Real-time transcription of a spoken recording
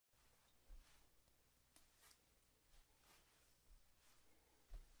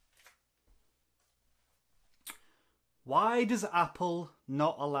Why does Apple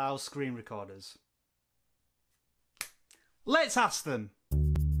not allow screen recorders? Let's ask them.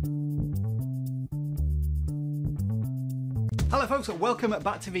 Hello folks, welcome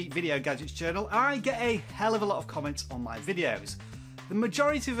back to the Video Gadgets channel. I get a hell of a lot of comments on my videos. The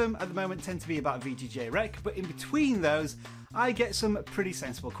majority of them at the moment tend to be about VGJ Rec, but in between those I get some pretty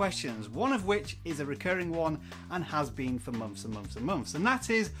sensible questions, one of which is a recurring one and has been for months and months and months, and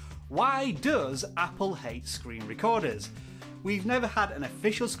that is, why does Apple hate screen recorders? We've never had an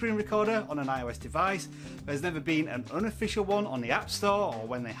official screen recorder on an iOS device, there's never been an unofficial one on the App Store, or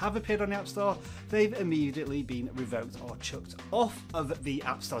when they have appeared on the App Store, they've immediately been revoked or chucked off of the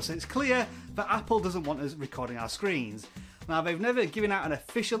App Store. So it's clear that Apple doesn't want us recording our screens. Now, they've never given out an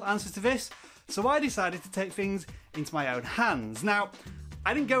official answer to this, so I decided to take things into my own hands. Now,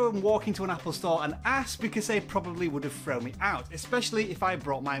 I didn't go and walk into an Apple store and ask because they probably would have thrown me out, especially if I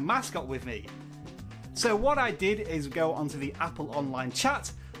brought my mascot with me. So what I did is go onto the Apple online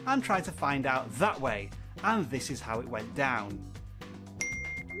chat and try to find out that way, and this is how it went down.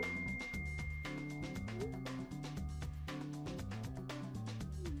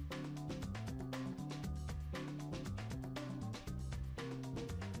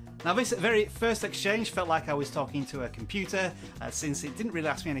 Now this very first exchange felt like I was talking to a computer since it didn't really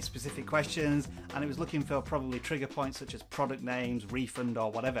ask me any specific questions and it was looking for probably trigger points such as product names, refund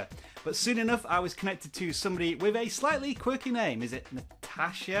or whatever. But soon enough I was connected to somebody with a slightly quirky name. Is it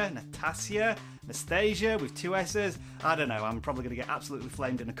Natasha, Nastasia with two S's? I don't know, I'm probably going to get absolutely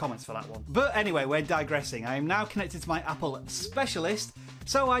flamed in the comments for that one. But anyway, we're digressing. I am now connected to my Apple specialist,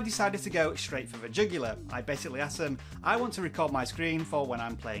 so I decided to go straight for the jugular. I basically asked them, I want to record my screen for when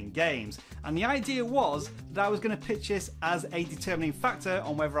I'm playing games. And the idea was that I was going to pitch this as a determining factor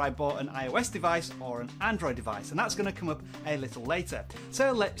on whether I bought an iOS device or an Android device. And that's going to come up a little later.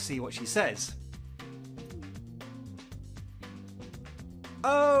 So let's see what she says.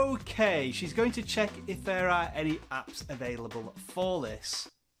 Okay, she's going to check if there are any apps available for this.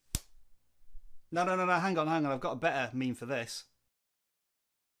 No, hang on, I've got a better meme for this.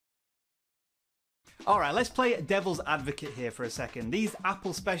 Alright, let's play devil's advocate here for a second. These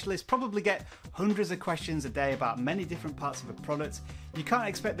Apple specialists probably get hundreds of questions a day about many different parts of a product. You can't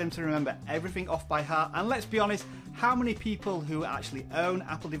expect them to remember everything off by heart, and let's be honest, how many people who actually own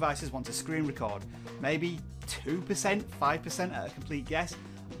Apple devices want to screen record? Maybe 2%, 5% at a complete guess?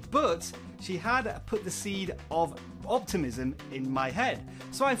 But she had put the seed of optimism in my head,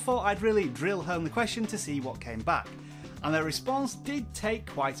 so I thought I'd really drill home the question to see what came back. And the response did take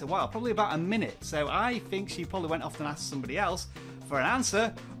quite a while, probably about a minute, so I think she probably went off and asked somebody else for an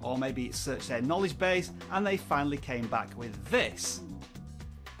answer, or maybe searched their knowledge base, and they finally came back with this.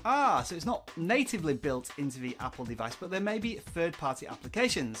 Ah, so it's not natively built into the Apple device, but there may be third-party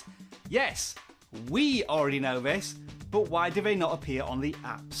applications. Yes, we already know this, but why do they not appear on the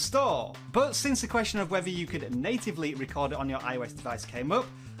App Store? But since the question of whether you could natively record it on your iOS device came up,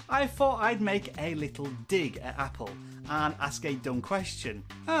 I thought I'd make a little dig at Apple and ask a dumb question.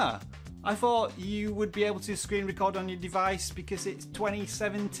 I thought you would be able to screen record on your device because it's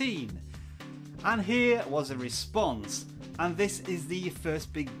 2017. And here was a response, and this is the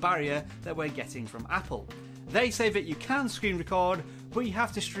first big barrier that we're getting from Apple. They say that you can screen record, but you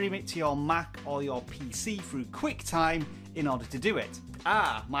have to stream it to your Mac or your PC through QuickTime in order to do it.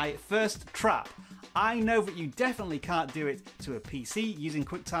 My first trap. I know that you definitely can't do it to a PC using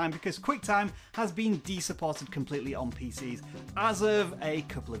QuickTime because QuickTime has been de-supported completely on PCs as of a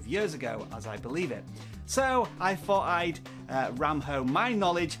couple of years ago, as I believe it. So I thought I'd ram home my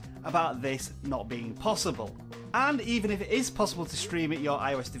knowledge about this not being possible. And even if it is possible to stream it your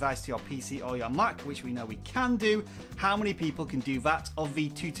iOS device to your PC or your Mac, which we know we can do, how many people can do that of the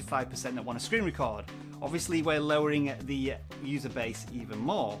 2 to 5% that want to screen record? Obviously we're lowering the user base even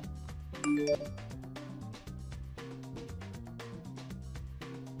more.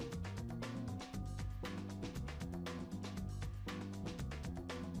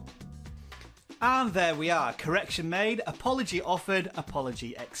 And there we are, correction made, apology offered,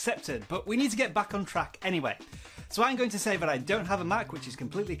 apology accepted. But we need to get back on track anyway. So I'm going to say that I don't have a Mac, which is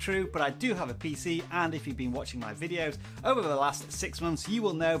completely true, but I do have a PC, and if you've been watching my videos over the last 6 months, you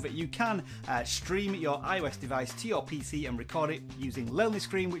will know that you can stream your iOS device to your PC and record it using Lonely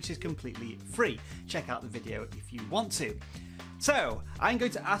Screen, which is completely free. Check out the video if you want to. So I'm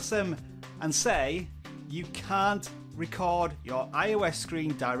going to ask them and say, you can't record your iOS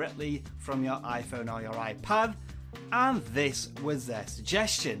screen directly from your iPhone or your iPad, and this was their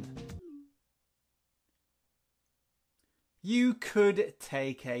suggestion. You could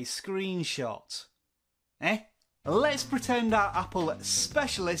take a screenshot. Let's pretend our Apple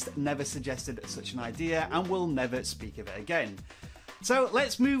specialist never suggested such an idea and will never speak of it again. So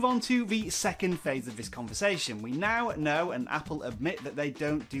let's move on to the second phase of this conversation. We now know, and Apple admit, that they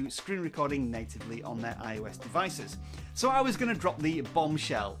don't do screen recording natively on their iOS devices. So I was going to drop the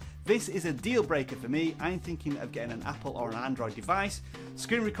bombshell. This is a deal breaker for me. I'm thinking of getting an Apple or an Android device.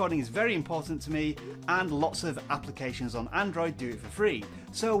 Screen recording is very important to me, and lots of applications on Android do it for free.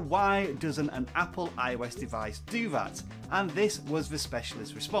 So why doesn't an Apple iOS device do that? And this was the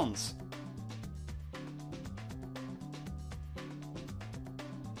specialist response.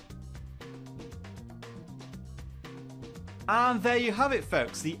 And there you have it,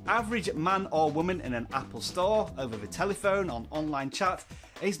 folks. The average man or woman in an Apple store, over the telephone, on online chat,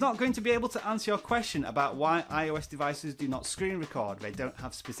 is not going to be able to answer your question about why iOS devices do not screen record. They don't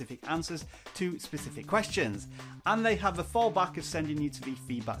have specific answers to specific questions. And they have the fallback of sending you to the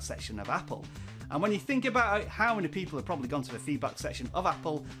feedback section of Apple. And when you think about how many people have probably gone to the feedback section of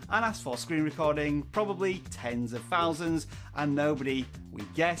Apple and asked for screen recording, probably tens of thousands, and nobody, we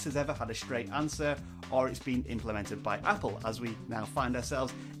guess, has ever had a straight answer, or it's been implemented by Apple, as we now find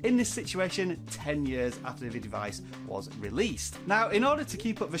ourselves in this situation 10 years after the device was released. Now, in order to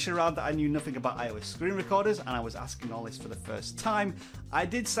keep up the charade that I knew nothing about iOS screen recorders and I was asking all this for the first time, I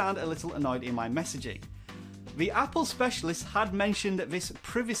did sound a little annoyed in my messaging. The Apple specialist had mentioned this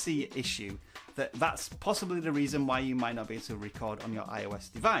privacy issue, that's possibly the reason why you might not be able to record on your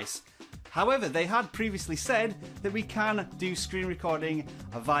iOS device. However, they had previously said that we can do screen recording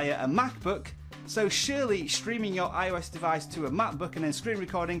via a MacBook, so surely streaming your iOS device to a MacBook and then screen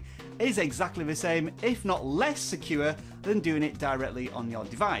recording is exactly the same, if not less secure, than doing it directly on your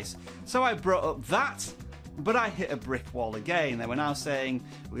device. So I brought up that, but I hit a brick wall again. They were now saying,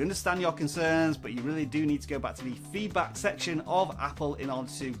 we understand your concerns, but you really do need to go back to the feedback section of Apple in order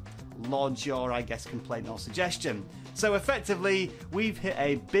to lodge your, I guess, complaint or suggestion. So effectively, we've hit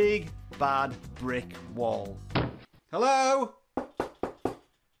a big, bad brick wall. Hello?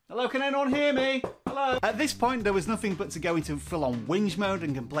 Hello, can anyone hear me? Hello? At this point, there was nothing but to go into full-on whinge mode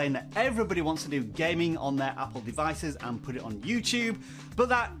and complain that everybody wants to do gaming on their Apple devices and put it on YouTube, but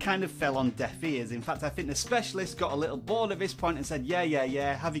that kind of fell on deaf ears. In fact, I think the specialist got a little bored at this point and said,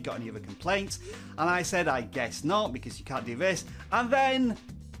 yeah, have you got any other complaints? And I said, I guess not, because you can't do this. And then,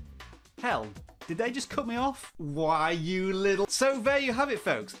 hell, did they just cut me off? Why, you little... So there you have it,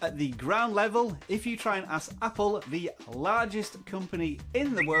 folks. At the ground level, if you try and ask Apple, the largest company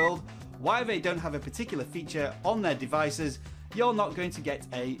in the world, why they don't have a particular feature on their devices, you're not going to get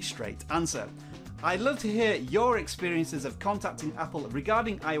a straight answer. I'd love to hear your experiences of contacting Apple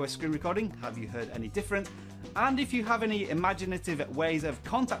regarding iOS screen recording. Have you heard any different? And if you have any imaginative ways of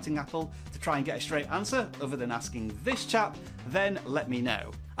contacting Apple to try and get a straight answer other than asking this chap, then let me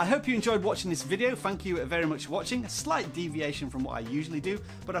know. I hope you enjoyed watching this video. Thank you very much for watching. A slight deviation from what I usually do,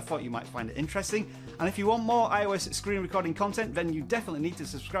 but I thought you might find it interesting. And if you want more iOS screen recording content, then you definitely need to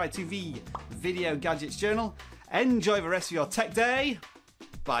subscribe to the Video Gadgets Journal. Enjoy the rest of your tech day.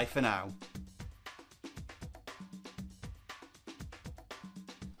 Bye for now.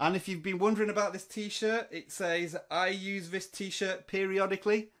 And if you've been wondering about this t-shirt, it says, I use this t-shirt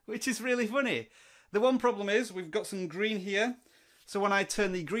periodically, which is really funny. The one problem is we've got some green here. So when I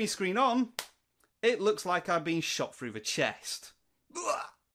turn the green screen on, it looks like I've been shot through the chest. Ugh.